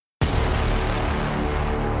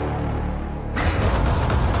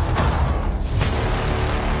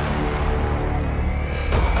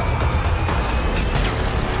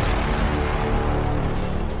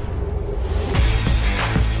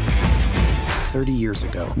30 years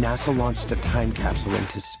ago, NASA launched a time capsule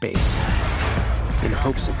into space in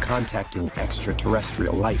hopes of contacting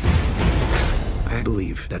extraterrestrial life. I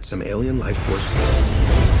believe that some alien life force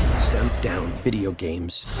sent down video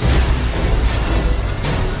games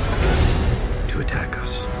to attack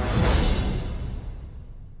us.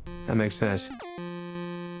 That makes sense.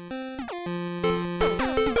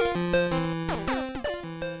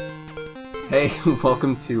 Hey,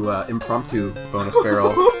 welcome to Impromptu Bonus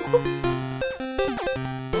Barrel.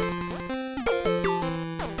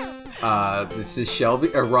 This is Shelby,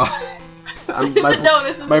 or Rob.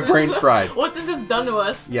 My brain's fried. What this has done to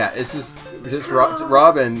us. Yeah, it's just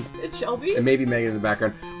Rob and... It's Shelby? And maybe Megan in the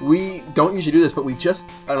background. We don't usually do this, but we just,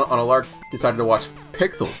 on a lark, decided to watch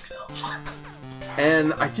Pixels.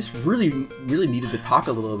 And I just really, really needed to talk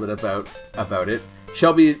a little bit about it.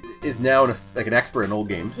 Shelby is now an expert in old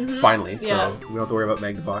games, finally, so we don't have to worry about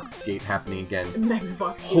Magnavox Gate happening again.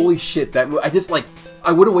 Holy shit, that movie,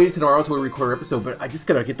 I would have waited tomorrow until we record our episode, but I just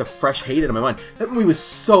gotta get the fresh hate out of my mind. That movie was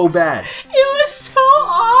so bad. It was so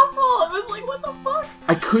awful. It was like, what the fuck?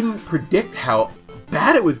 I couldn't predict how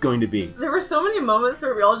bad it was going to be. There were so many moments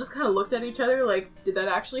where we all just kind of looked at each other like, did that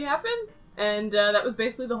actually happen? And that was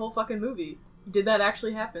basically the whole fucking movie. Did that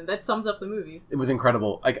actually happen? That sums up the movie. It was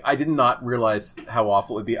incredible. I did not realize how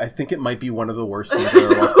awful it would be. I think it might be one of the worst scenes I've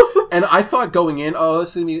ever watched. And I thought going in,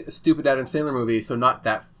 this is going to be a stupid Adam Sandler movie, so not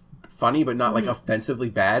that funny, but not offensively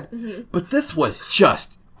bad. But this was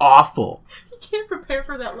just awful. You can't prepare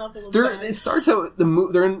for that level of bad. It starts out,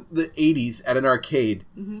 they're in the 80s at an arcade,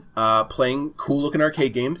 playing cool-looking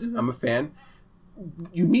arcade games. I'm a fan.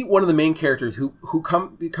 You meet one of the main characters who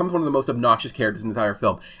becomes one of the most obnoxious characters in the entire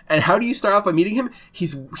film. And how do you start off by meeting him?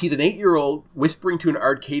 He's an 8-year-old whispering to an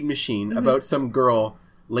arcade machine about some girl,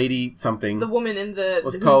 lady something. The woman in the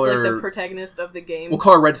let's call her the protagonist of the game. We'll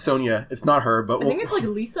call her Red Sonja. It's not her, but I think it's like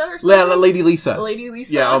Lisa or something. Yeah, Lady Lisa. Lady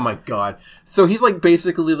Lisa. Yeah, oh my god. So he's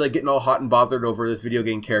basically getting all hot and bothered over this video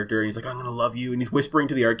game character, and he's like, I'm gonna love you, and he's whispering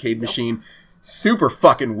to the arcade machine. Super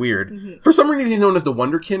fucking weird. For some reason, he's known as the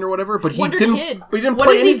Wonderkin or whatever, but he didn't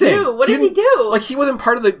play anything. What did he do? He wasn't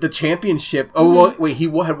part of the championship. Oh, well, wait, he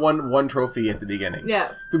had won one trophy at the beginning.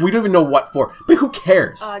 Yeah. We don't even know what for, but who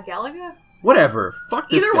cares? Galaga? Whatever.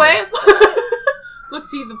 Fuck this Either guy. way.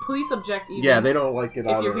 Let's see, the police object even. Yeah, they don't like it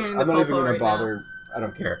either. You're hearing the I'm not even going to bother. Now. I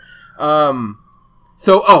don't care.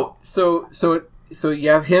 So you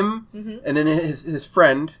have him, and then his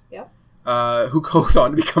friend. Yep. Who goes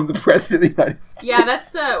on to become the president of the United States. Yeah,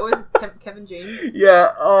 that's, was Kevin James? Yeah,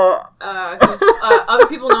 other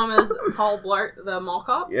people know him as Paul Blart, the mall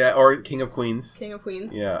cop. Yeah, or King of Queens. King of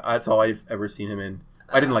Queens. Yeah, that's all I've ever seen him in.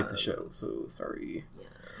 I didn't like the show, so sorry.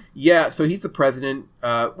 Yeah, so he's the president.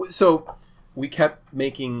 So we kept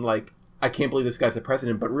making, I can't believe this guy's the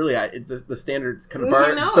president, but really, the standards kind of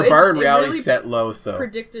the bar in reality really set low, so.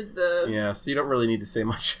 Predicted the. Yeah, so you don't really need to say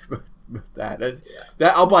much about that.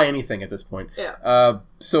 That I'll buy anything at this point. Yeah.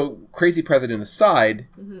 So crazy president aside,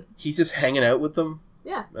 he's just hanging out with them.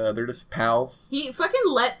 Yeah. They're just pals. He fucking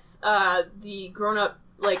lets the grown up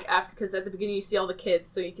after, because at the beginning you see all the kids,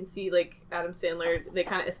 so you can see Adam Sandler. They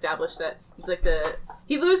kind of establish that he's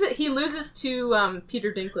he loses to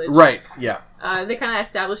Peter Dinklage. Right. Yeah. They kind of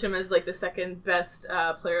establish him as the second best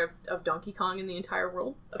player of Donkey Kong in the entire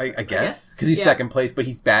world. I guess because he's second place, but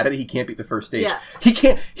he's bad at it. He can't beat the first stage. Yeah. He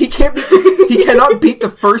cannot beat the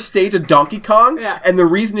first stage of Donkey Kong. Yeah. And the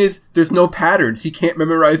reason is there's no patterns. He can't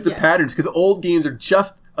memorize the patterns because old games are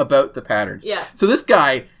just about the patterns. Yeah. So this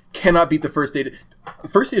guy cannot beat the first stage. The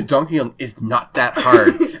first stage of Donkey Kong is not that hard.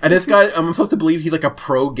 And this guy, I'm supposed to believe he's a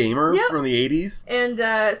pro gamer from the 80s.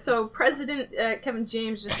 And so President Kevin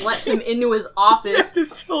James just lets him into his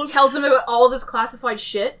office, tells him about all this classified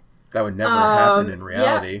shit. That would never happen in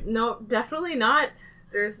reality. Yeah, no, definitely not.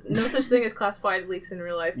 There's no such thing as classified leaks in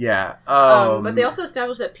real life. Yeah. But they also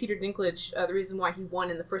established that Peter Dinklage, the reason why he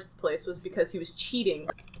won in the first place was because he was cheating.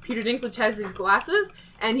 Peter Dinklage has these glasses,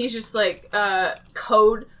 and he's just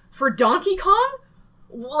code for Donkey Kong?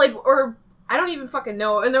 Or I don't even fucking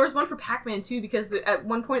know. And there was one for Pac-Man too, because at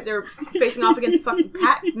one point they were facing off against fucking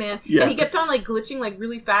Pac-Man, and he kept on glitching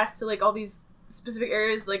really fast to all these specific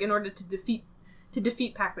areas in order to defeat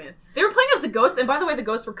Pac-Man. They were playing as the ghosts, and by the way, the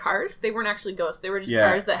ghosts were cars. They weren't actually ghosts. They were just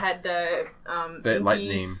cars that had that light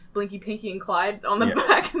name, Blinky, Pinky, and Clyde on the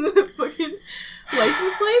back and the fucking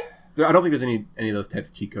license plates. I don't think there's any of those types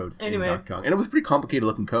of cheat codes in Donkey Kong, and it was a pretty complicated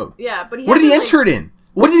looking code. Yeah, but what did he enter it in?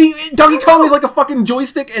 What did he? Donkey Kong is a fucking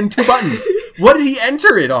joystick and 2 buttons. What did he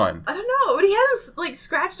enter it on? I don't know, but he had him like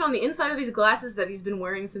scratched on the inside of these glasses that he's been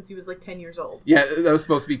wearing since he was like 10 years old. Yeah, that was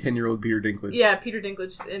supposed to be 10-year-old Peter Dinklage. Yeah, Peter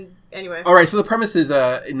Dinklage. And anyway. All right, so the premise is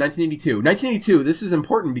in 1982. 1982, this is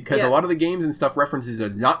important because Yeah. a lot of the games and stuff references are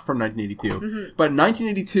not from 1982. Mm-hmm. But in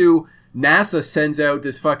 1982, NASA sends out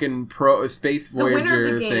this fucking space The winner of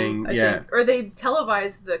Voyager the game, thing. I yeah. think. Or they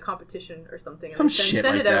televise the competition or something. And Some they shit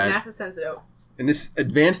send like it out. that. NASA sends it out. And this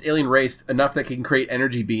advanced alien race, enough that can create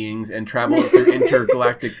energy beings and travel through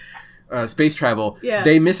intergalactic space travel, Yeah.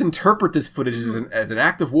 they misinterpret this footage as an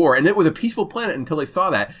act of war. And it was a peaceful planet until they saw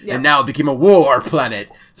that. Yeah. And now it became a war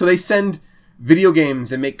planet. So they send video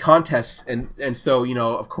games and make contests. And so, you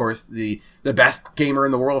know, of course, the best gamer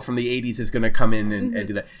in the world from the 80s is going to come in and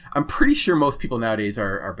do that. I'm pretty sure most people nowadays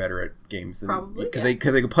are better at games. Probably, Because yeah.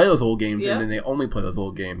 they can play those old games Yeah. and then they only play those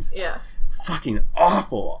old games. Yeah. Fucking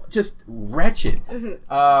awful, just wretched.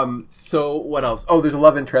 Mm-hmm. So what else? Oh, there's a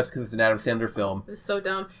love interest because it's an Adam Sandler film. It was so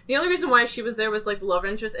dumb. The only reason why she was there was like the love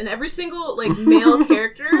interest, and every single like male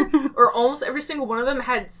character, or almost every single one of them,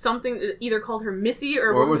 had something that either called her Missy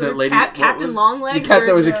or What was it, lady? Captain Longlegs. The cat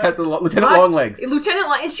that was or, a cat, Lieutenant Fuck, Longlegs. Lieutenant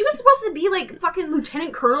Long, and she was supposed to be like fucking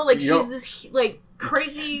Lieutenant Colonel. Like You know- she's this like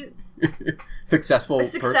crazy Successful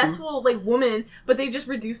successful like woman, but they just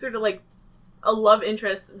reduced her to like a love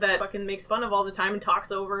interest that fucking makes fun of all the time and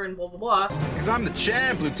talks over and blah blah blah. Because I'm the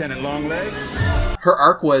champ, Lieutenant Longlegs. Her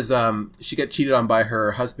arc was she got cheated on by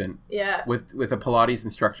her husband Yeah. with a Pilates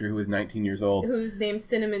instructor who was 19 years old. Whose name's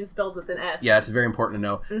Cinnamon spelled with an S. Yeah, it's very important to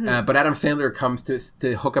know. Mm-hmm. But Adam Sandler comes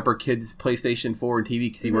to hook up her kids' PlayStation 4 and TV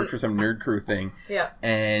because he worked for some nerd crew thing. Yeah.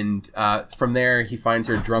 And from there, he finds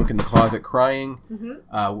her drunk in the closet crying,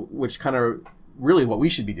 which kind of really what we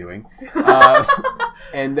should be doing.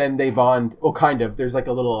 And then they bond. Well, kind of. There's like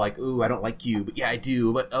a little like, ooh, I don't like you, but yeah, I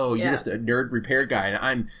do. But oh, you're Yeah. just a nerd repair guy, and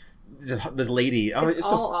I'm this lady. Oh, It's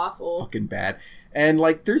so all awful. fucking bad. And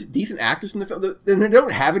like, there's decent actors in the film, and they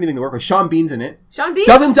don't have anything to work with. Sean Bean's in it. Sean Bean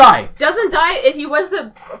Doesn't die. doesn't die, and he was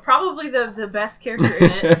probably the best character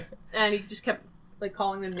in it, and he just kept like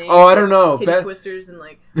calling them names. Oh, I don't know. Titty twisters and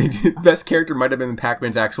like. Best character might have been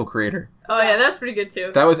Pac-Man's actual creator. Oh yeah, that's pretty good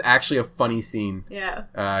too. That was actually a funny scene. Yeah.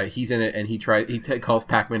 He's in it, and he calls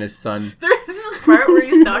Pac-Man his son. There's this part where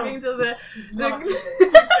he's talking to the.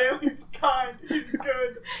 He's kind. He's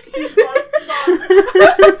good. He's my son.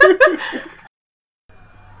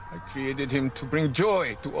 I created him to bring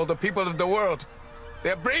joy to all the people of the world. They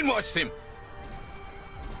have brainwashed him.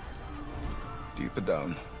 Deeper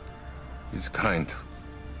down, he's kind,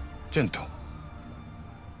 gentle.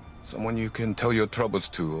 Someone you can tell your troubles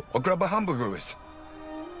to or grab a hamburger with.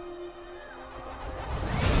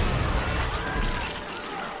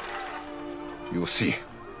 You'll see.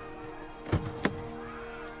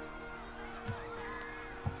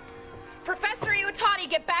 Professor Iwatani,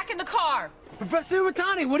 get back in the car! Professor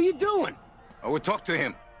Iwatani, what are you doing? I will talk to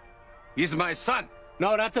him. He's my son.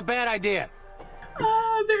 No, that's a bad idea.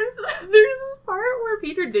 There's this part where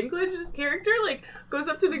Peter Dinklage's character like goes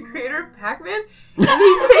up to the creator of Pac-Man, and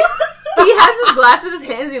he has his glasses in his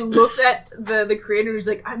hands. He looks at the creator, and he's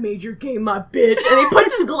like, "I made your game, my bitch," and he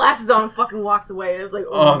puts his glasses on and fucking walks away. And it's like,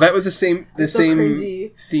 Oh, that was the same so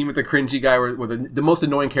cringy. scene with the cringy guy where the most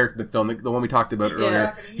annoying character in the film, the one we talked about earlier.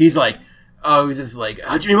 Yeah. He's like, he's just like,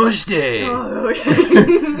 Hajime Moshite! Oh,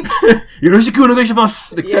 yeah. Yoroshiku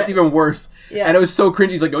onegaishimasu! Except Yes. even worse. Yeah. And it was so cringy.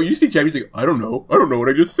 He's like, oh, you speak Japanese? He's like, I don't know what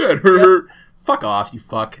I just said. Fuck off, you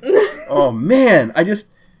fuck. Oh, man.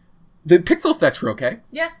 The pixel effects were okay.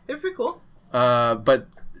 Yeah, they're pretty cool. But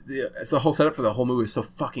it's the whole setup for the whole movie is so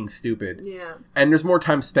fucking stupid. Yeah. And there's more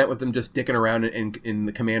time spent with them just dicking around in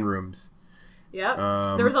the command rooms.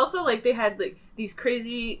 Yeah. There was also like they had like these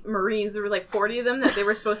crazy Marines. There were like 40 of them that they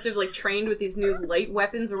were supposed to have like trained with these new light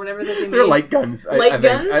weapons or whatever that they made. They're light guns. Light I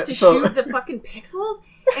think. guns to shoot the fucking pixels.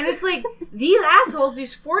 And it's like these assholes,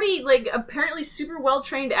 these 40 like apparently super well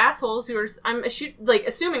trained assholes who are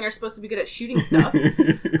assuming are supposed to be good at shooting stuff.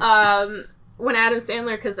 When Adam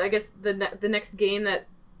Sandler, because I guess the next game that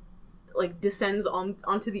like descends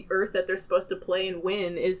onto the earth that they're supposed to play and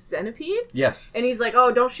win is Centipede. Yes. And he's like,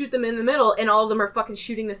 oh, don't shoot them in the middle, and all of them are fucking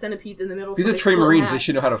shooting the centipedes in the middle. These so are they trained slow Marines. down. They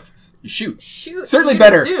should know how to shoot. You Certainly would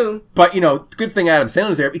better. assume. But, good thing Adam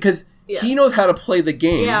Sandler's there because he knows how to play the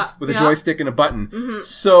game with a joystick and a button. Mm-hmm.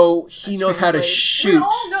 So he knows how to We shoot.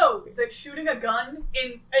 all know that shooting a gun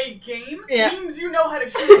in a game Yeah. means you know how to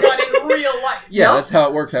shoot a gun in real life. Yeah, Nope. that's how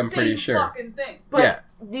it works, I'm Same pretty sure. fucking thing. But Yeah.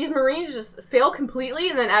 these Marines just fail completely,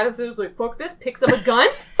 and then Adam Sandler's like, fuck this, picks up a gun,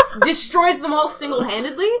 destroys them all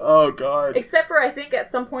single-handedly. Oh, God. Except for, I think,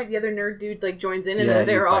 at some point, the other nerd dude, like, joins in, and Yeah,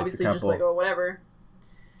 they're he fights obviously a just couple. like, oh, whatever.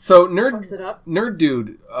 So, Fucks it up. Nerd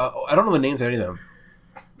Dude, I don't know the names of any of them.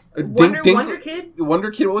 Wonder Kid?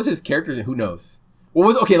 Wonder Kid, what was his character? Who knows?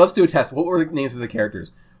 Okay, let's do a test. What were the names of the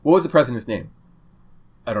characters? What was the president's name?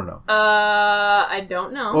 I don't know. I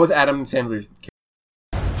don't know. What was Adam Sandler's character?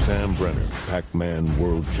 Sam Brenner, Pac-Man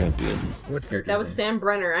World Champion. What's the character's That was name? Sam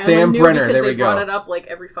Brenner. I Sam only knew Brenner, because there we they brought go. it up like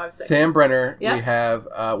every 5 seconds. Sam Brenner. Yeah. We have,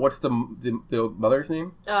 what's the mother's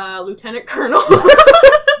name? Lieutenant Colonel.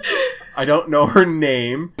 I don't know her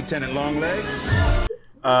name. Lieutenant Longlegs.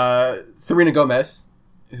 Serena Gomez,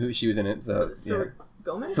 who she was in it.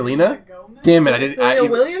 Gomez? Selena? Gomez? Damn it, I didn't. Serena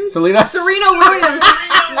Williams? Selena? Serena Williams.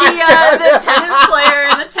 the tennis player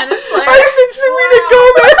and the tennis player. I said Serena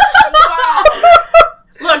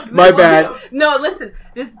Gomez! Look, My bad. No, listen.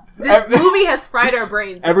 This movie has fried our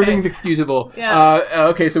brains. Okay? Everything's excusable. Yeah.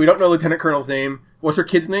 Okay, so we don't know Lieutenant Colonel's name. What's her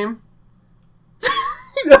kid's name?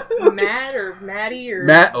 Matt or Maddie or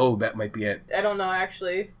Matt. Oh, that might be it. I don't know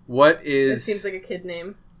actually. What It is... seems like a kid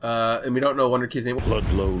name. and we don't know Wonder Kid's name.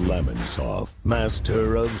 Ludlow Lamonsoff,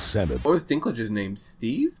 Master of Senate. What was Dinklage's name?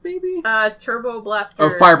 Steve, maybe? Turbo Blaster.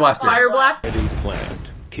 Oh, Fire Blaster. Fire Blaster. Eddie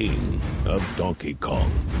Plant, King of Donkey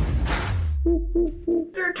Kong.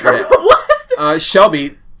 Turbo Blaster.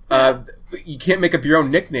 Shelby. You can't make up your own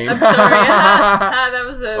nickname. I'm sorry. That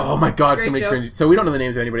was a Oh my god, great so many joke. cringe. So we don't know the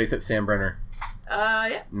names of anybody except Sam Brenner.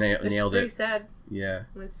 Yeah. Nailed It's it. pretty sad Yeah.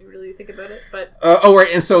 once you really think about it, but Right,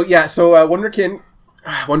 and so Wonder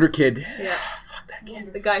Kid. yeah. Fuck that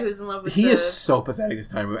kid. The guy who's in love with He the... is so pathetic this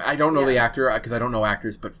time. I don't know the actor because I don't know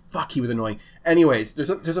actors, but fuck, he was annoying. Anyways, there's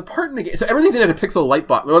a part in the game. So everything's in a pixel light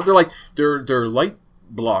box. They're light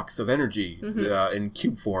blocks of energy in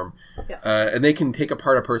cube form, Yeah. and they can take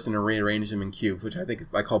apart a person and rearrange them in cubes, which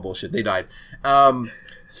I call bullshit. They died.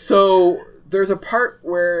 So there's a part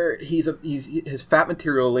where his fat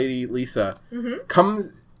material lady Lisa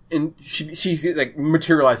comes. And she's like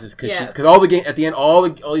materializes because all the game at the end all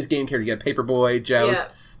these game characters, you got Paperboy,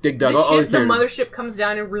 Joust, Dig Dug, all the the characters. mothership comes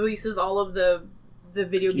down and releases all of the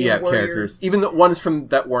video game warriors. Characters, even the ones from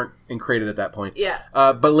that weren't created at that point. Yeah.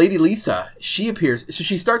 But Lady Lisa, she appears. So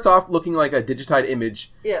she starts off looking like a digitized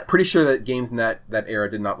image. Yeah. Pretty sure that games in that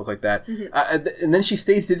era did not look like that. And then she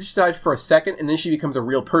stays digitized for a second, and then she becomes a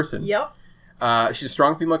real person. Yep. She's a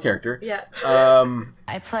strong female character. Yeah.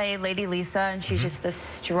 I play Lady Lisa, and she's just this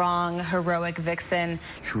strong, heroic vixen.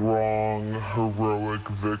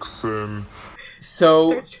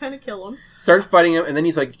 So Starts trying to kill him. starts fighting him, and then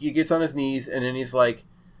he gets on his knees, and then he's like,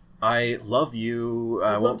 "I love you.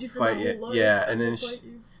 I won't you for fight my you." whole life. Yeah, I and then won't fight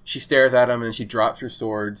you. she stares at him, and she drops her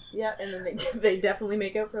swords. Yeah, and then they definitely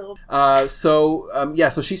make out for a little. So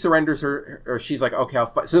she surrenders her, or she's like, "Okay, I'll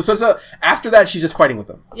fight." So after that, she's just fighting with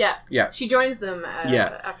them. Yeah. Yeah. She joins them.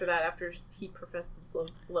 Yeah. After he professed his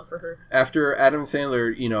love for her. After Adam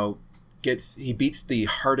Sandler, he beats the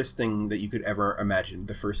hardest thing that you could ever imagine,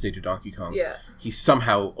 the first stage of Donkey Kong. Yeah. He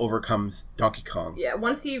somehow overcomes Donkey Kong. Yeah.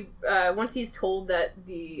 Once he's told that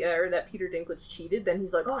that Peter Dinklage cheated, then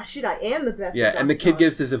he's like, "Oh shit, I am the best." Yeah, at and the Donkey kid Kong."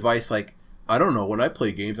 gives his advice like, "I don't know, when I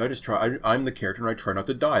play games, I just try. I'm the character, and I try not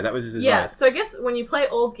to die." That was his Yeah, advice. so I guess when you play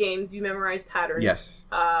old games, you memorize patterns. Yes.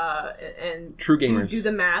 And True gamers. do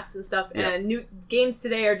the maths and stuff. Yeah. And new games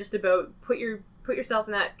today are just about put yourself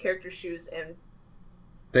in that character's shoes and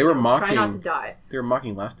They were try mocking. not to die. They were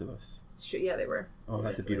mocking Last of Us. Yeah, they were. Oh,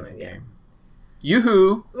 that's a beautiful Yeah. game.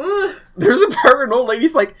 Yoo-hoo! Ooh. There's a part where an old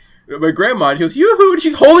lady's like, my grandma, and she goes, Yoo-hoo! And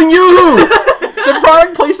she's holding Yoo-hoo! The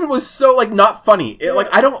product placement was so, not funny.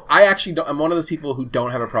 I'm one of those people who don't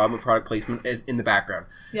have a problem with product placement as in the background.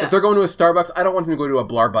 Yeah. If they're going to a Starbucks, I don't want them to go to a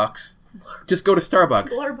Blarbucks. Just go to Starbucks.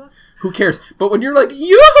 Blarbucks. Who cares? But when you're like,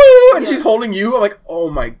 Yoo-hoo! And Yeah. she's holding you, I'm like, oh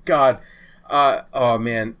my god. Oh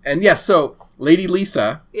man. And yeah, so, Lady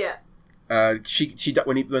Lisa, Yeah.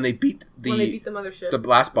 when they beat When they beat the mothership. the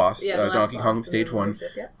last boss, Yeah, the last Donkey boss Kong of Stage the 1,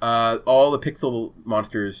 mothership, yeah. all the pixel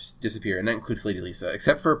monsters disappear, and that includes Lady Lisa,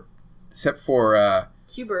 except for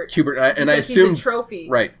Hubert. and I Because assume he's a trophy.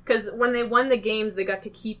 right. Because when they won the games, they got to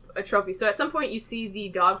keep a trophy. So at some point, you see the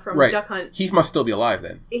dog from Right. Duck Hunt. He must still be alive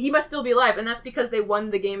then. He must still be alive, and that's because they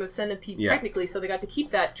won the game of Centipede Yeah. technically, so they got to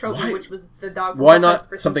keep that trophy, Why- which was the dog from Why Duck Hunt not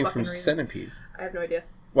for some something fucking from reason. Centipede? I have no idea.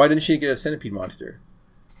 Why didn't she get a Centipede monster?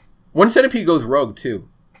 One Centipede goes rogue too.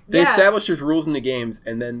 They Yeah. establish there's rules in the games,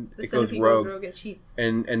 and then The it goes Centipede rogue. and cheats.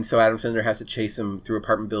 And so Adam Sandler has to chase him through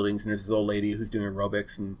apartment buildings, and there's this old lady who's doing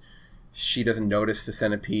aerobics, and she doesn't notice the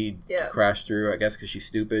centipede crash through, I guess, because she's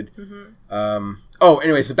stupid.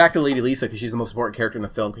 Anyway, so back to Lady Lisa, because she's the most important character in the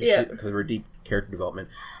film, because of her deep character development.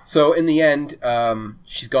 So in the end,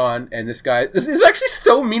 she's gone, and this is actually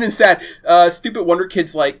so mean and sad. Stupid Wonder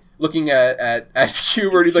Kid's looking at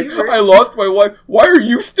Hubert, he's like, Hubert. I lost my wife, why are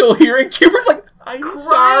you still here? And Hubert's like, I'm crying.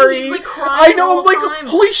 sorry. He's, like, crying I know. all I'm like, the time.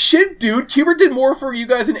 holy shit, dude. Q*bert did more for you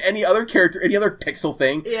guys than any other character, any other Pixel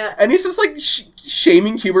thing. Yeah. And he's just like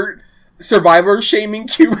shaming Q*bert, Survivor shaming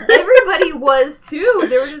Q*bert. Everybody was too.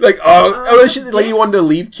 They were just Like, the lady wanted to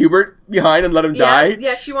leave Q*bert behind and let him die.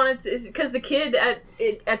 Yeah, she wanted to, because the kid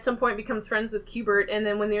at some point becomes friends with Q*bert, and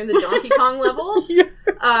then when they're in the Donkey Kong level,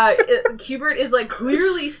 Q*bert is like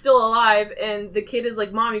clearly still alive, and the kid is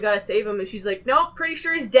like, "Mom, you gotta save him," and she's like, "Nope, pretty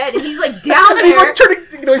sure he's dead," and he's like down And there. he's like trying to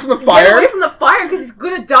get away from the Get fire. away from the fire because he's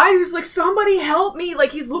gonna die. And he's like, "Somebody help me!"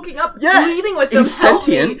 Like he's looking up, Yeah, pleading with them. he's "Help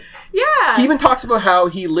sentient. me." Yeah. He even talks about how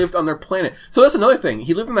he lived on their planet. So that's another thing.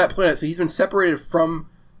 He lived on that planet, so he's been separated from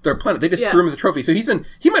their planet. They just threw him as a trophy. So he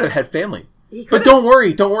might have had family. But don't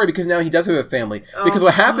worry, because now he does have a family. Because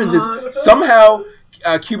what happens is somehow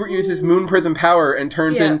Q*bert uses moon prism power and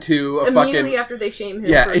turns into a immediately after they shame him.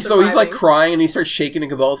 Yeah, for so he's like surviving. crying and he starts shaking and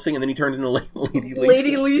convulsing, and then he turns into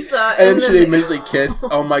Lady Lisa, and then they immediately kiss.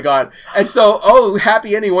 Oh my god! And so,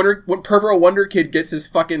 happy ending. Pervert Wonder Kid gets his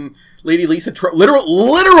fucking Lady Lisa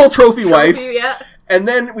literal trophy wife. Yeah. And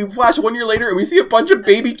then we flash 1 year later and we see a bunch of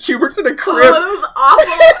baby Q*berts in a crib. Oh, that was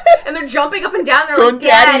awful. And they're jumping up and down. They're Going, like,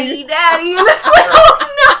 "Daddy, Daddy," and it's like,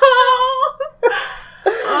 "Oh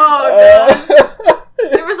no!" Oh god.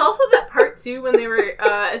 There was also that part too when they were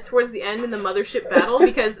towards the end in the mothership battle,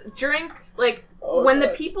 because during when the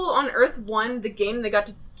people on Earth won the game, they got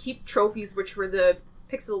to keep trophies, which were the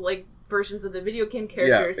pixel versions of the video game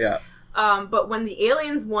characters. Yeah. But when the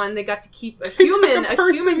aliens won, they got to keep a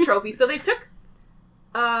human trophy. So they took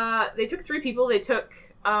 3 people. They took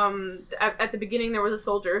at the beginning there was a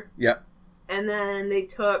soldier. Yep. And then they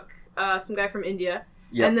took some guy from India.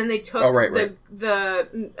 Yep. And then they took the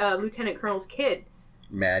lieutenant colonel's kid.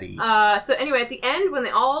 Maddie. So anyway, at the end when they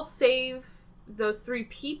all save those 3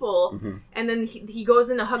 people, and then he goes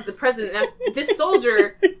in to hug the president. Now, this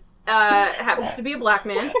soldier happens to be a black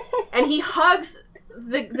man, and he hugs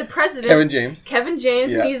the president, Kevin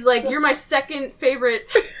James, yeah. And he's like, "You're my second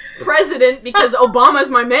favorite president because Obama's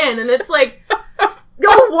my man," and it's like, go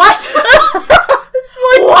what?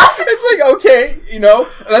 It's like, okay,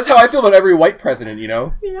 that's how I feel about every white president,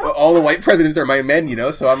 Yeah. All the white presidents are my men,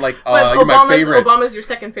 so I'm like, you're my favorite. Obama's your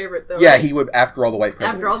second favorite, though. Yeah, right? he would, after all the white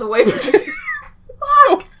presidents. After all the white presidents.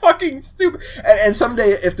 So fucking stupid. And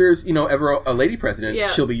someday, if there's, ever a lady president,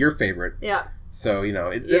 she'll be your favorite. Yeah. So,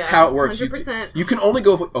 that's how it works. 100%. You can only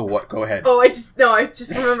go with, what? Go ahead. Oh, I just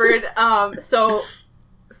remembered,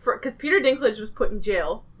 because Peter Dinklage was put in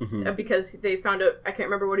jail because they found out, I can't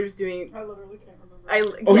remember what he was doing. I literally can't remember.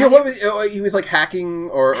 What was he was like hacking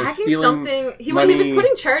or stealing something. He was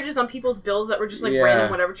putting charges on people's bills that were just random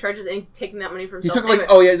whatever charges and taking that money from himself. He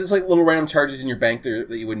took just little random charges in your bank that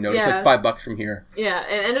you wouldn't notice, like $5 from here. Yeah,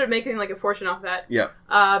 and ended up making a fortune off that. Yeah.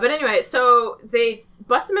 But anyway, so they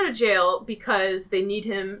bust him out of jail because they need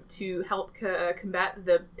him to help combat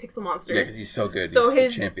the pixel monsters. Yeah, because he's so good. So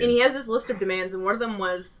he's the champion. And he has this list of demands, and one of them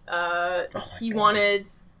was he wanted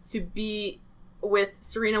to be with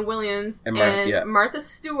Serena Williams and Martha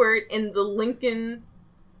Stewart in the Lincoln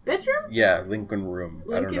bedroom? Yeah, Lincoln room.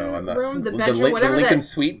 I don't know. I'm not room, the bedroom, whatever. The Lincoln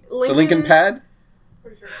suite? The Lincoln pad?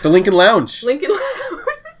 Sure. The Lincoln Lounge. Lincoln Lounge.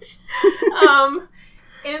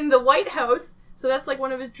 In the White House. So that's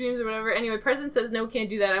one of his dreams or whatever. Anyway, President says, no, can't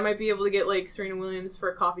do that. I might be able to get Serena Williams for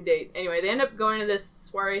a coffee date. Anyway, they end up going to this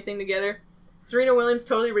soiree thing together. Serena Williams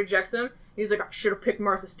totally rejects him. He's like, I should have picked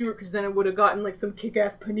Martha Stewart because then I would have gotten some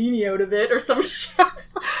kick-ass panini out of it or some shit.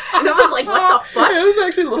 And I was like, what the fuck? It was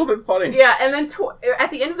actually a little bit funny. Yeah, and then at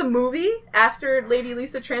the end of the movie, after Lady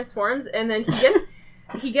Lisa transforms, and then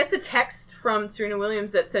he gets a text from Serena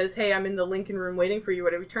Williams that says, hey, I'm in the Lincoln room waiting for you,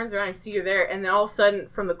 whatever. He turns around, I see her there, and then all of a sudden,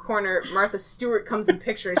 from the corner, Martha Stewart comes in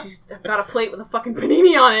picture, and she's got a plate with a fucking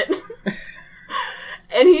panini on it.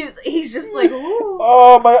 And he's just like, ooh.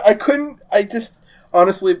 Oh,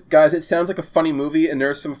 honestly, guys, it sounds like a funny movie, and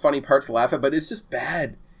there's some funny parts to laugh at, but it's just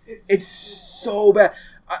bad. It's so bad.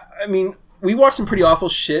 I mean, we watch some pretty awful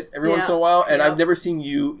shit every once in a while, and I've never seen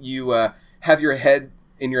you have your head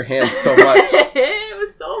in your hands so much. It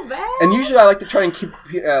was so bad. And usually I like to try and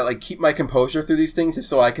keep my composure through these things just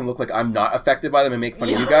so I can look like I'm not affected by them and make fun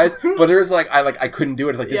of you guys. But it was I couldn't do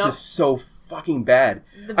it. It's like, this is so fucking bad.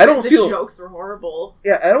 The jokes were horrible.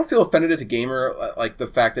 Yeah, I don't feel offended as a gamer, like the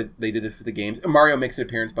fact that they did it for the games. And Mario makes an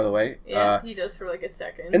appearance, by the way. Yeah, he does for a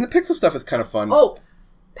second. And the pixel stuff is kind of fun. Oh,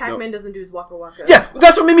 Pac-Man doesn't do his Waka Waka. Yeah,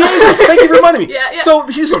 that's what made me angry. Thank you for reminding me. Yeah. So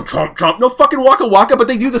he's going, Trump, Trump, no fucking Waka Waka, but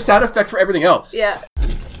they do the sound effects for everything else. Yeah.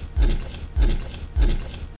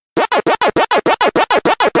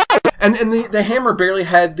 And the hammer barely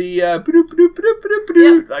had the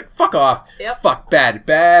fuck off. Yep. Fuck,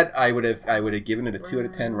 bad. I would have given it a 2 out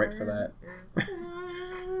of 10 right for that.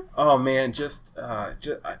 Oh man,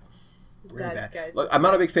 really Bad bad. guys. Look, I'm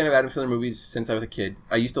not a big fan of Adam Sandler movies since I was a kid.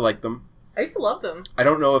 I used to like them. I used to love them. I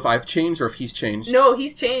don't know if I've changed or if he's changed. No,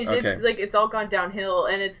 he's changed. Okay. It's like it's all gone downhill,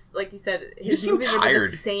 and it's like you said, his just seem movies are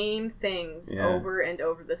tired. the same things Yeah. over and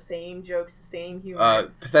over, the same jokes, the same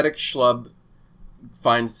humor. Pathetic schlub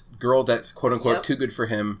finds girl that's quote unquote Yep. too good for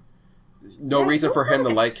him. There's no Yeah, reason he's for also him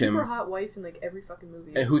to a like super him. hot wife in like every fucking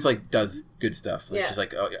movie. And who's like does good stuff. Like Yeah. she's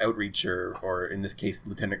like outreach or in this case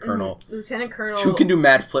Lieutenant Colonel. Lieutenant Colonel. Who can do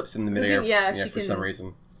mad flips in the Who midair? can- yeah, she for some can-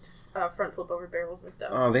 reason. front flip over barrels and stuff.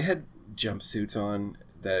 Oh, they had jumpsuits on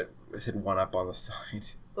that said one up on the side.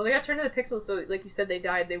 Well, they got turned into pixels, so like you said, they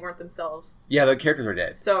died. They weren't themselves. Yeah, the characters are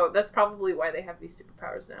dead. So that's probably why they have these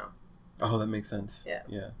superpowers now. Oh, that makes sense. Yeah.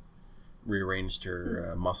 Yeah. Rearranged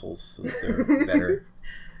her muscles so that they're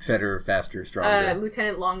better, faster, stronger.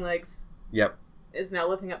 Lieutenant Longlegs Yep. is now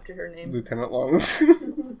living up to her name. Lieutenant Longs.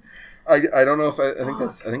 I don't know if I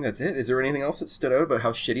think that's it. Is there anything else that stood out about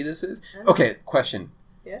how shitty this is? Okay, question.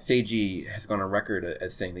 Yeah. Seiji has gone on record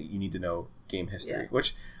as saying that you need to know game history, Yeah.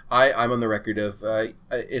 which I'm on the record of.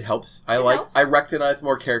 It helps. I helps. I recognize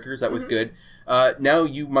more characters. That was good. Now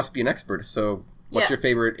you must be an expert. So, what's Yeah. your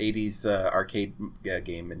favorite '80s arcade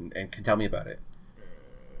game, and can tell me about it?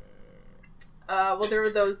 Well, there were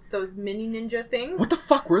those mini ninja things. What the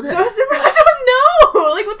fuck were they? I don't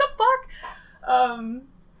know. Like, what the fuck?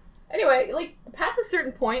 Anyway, like, past a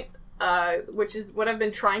certain point, which is what I've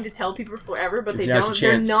been trying to tell people forever, but It's they not don't.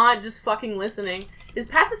 your They're chance. not just fucking listening. Is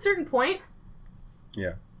past a certain point,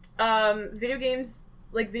 Yeah. video game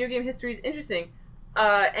history is interesting.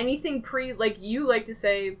 Anything like you like to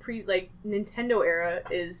say, like, Nintendo era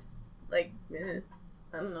is, like, I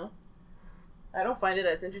don't know. I don't find it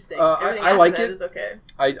as interesting. Everything I after like that it. Is okay.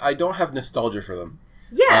 I don't have nostalgia for them.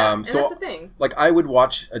 Yeah, and so, that's the thing. Like, I would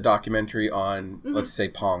watch a documentary on, let's say,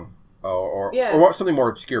 Pong, or something more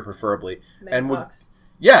obscure, preferably, and would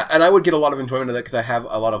and I would get a lot of enjoyment of that because I have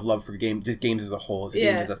a lot of love for just games as a whole,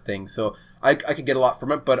 games as a thing. So I could get a lot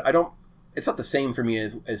from it, but I don't. It's not the same for me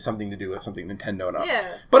as something to do with something Nintendo and all.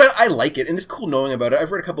 Yeah. But I like it, and it's cool knowing about it.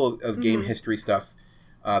 I've read a couple of game history stuff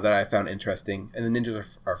that I found interesting, and the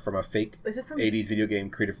ninjas are from a fake 80s video game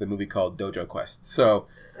created for the movie called Dojo Quest. So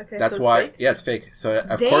that's so why, fake? yeah, it's fake. So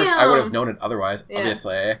of course I would have known it otherwise,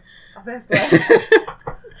 obviously.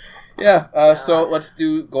 Yeah, so let's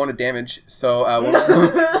go into damage. So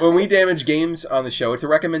when we damage games on the show, it's a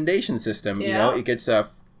recommendation system. You know, it gets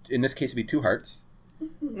in this case it'd be 2 hearts,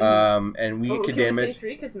 and we could damage. Say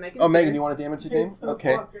 3 'cause Megan, you want to damage the game?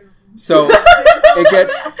 Okay. So it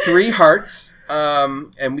gets 3 hearts,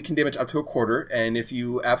 and we can damage up to a quarter. And if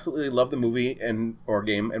you absolutely love the movie or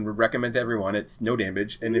game and would recommend to everyone, it's no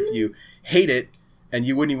damage. And if you hate it and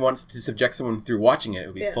you wouldn't even want to subject someone through watching it, it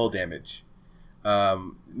would be full damage.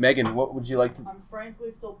 Megan, what would you like to? I'm frankly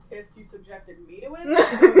still pissed you subjected me to it.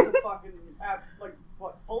 It's a fucking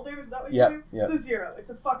full damage? Is that what you do? Yeah. It's a 0. It's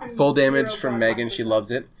a fucking full damage 0 from Megan. She loves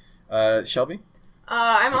it. Shelby?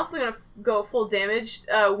 I'm also gonna go full damage.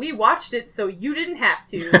 We watched it, so you didn't have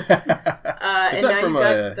to. Is and that now from you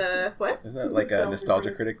got the what? Isn't that like a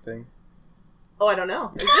nostalgia critic thing? Oh, I don't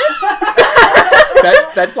know. Is it?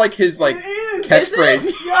 That's like his catchphrase.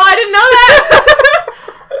 Oh, I didn't know that.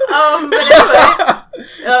 But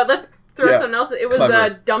anyway, let's throw something else. It was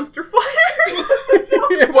a dumpster fire.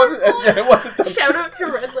 It wasn't dumpster. Shout out to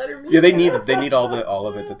Red Letter Media. Yeah, they need all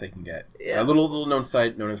of it that they can get. Yeah. A little known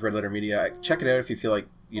site known as Red Letter Media. Check it out if you feel like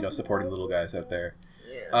supporting little guys out there.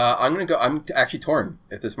 Yeah. I'm actually torn.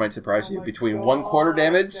 If this might surprise you, between 1/4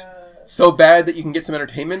 damage, so bad that you can get some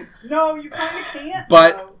entertainment. No, you kind of can't.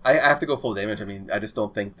 But I have to go full damage. I mean, I just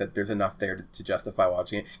don't think that there's enough there to justify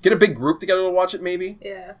watching it. Get a big group together to watch it, maybe.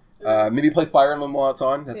 Yeah. Maybe play Fire Emblem while it's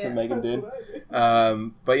on. That's what Megan did.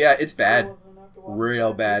 But yeah, it's bad.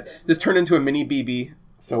 Real bad. This turned into a mini BB,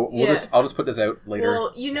 so I'll just put this out later.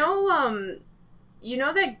 Well, you know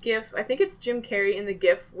that GIF? I think it's Jim Carrey in the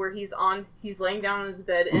GIF where he's laying down on his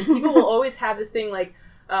bed, and people will always have this thing like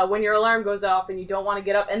when your alarm goes off and you don't want to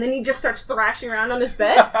get up, and then he just starts thrashing around on his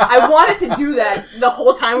bed. I wanted to do that the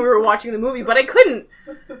whole time we were watching the movie, but I couldn't.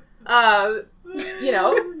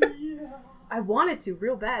 I wanted to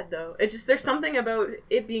real bad though. It's just there's something about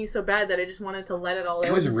it being so bad that I just wanted to let it all out.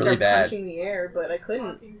 It was and really start bad. Punching the air, but I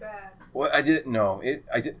couldn't. Fucking bad. Well, I didn't know it.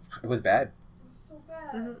 It was bad. It was so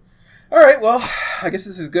bad. Mm-hmm. All right, well, I guess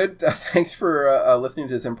this is good. Thanks for listening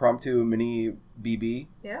to this impromptu mini BB.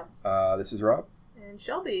 Yeah. This is Rob. And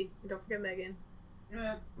Shelby. Don't forget Megan.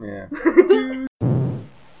 Yeah.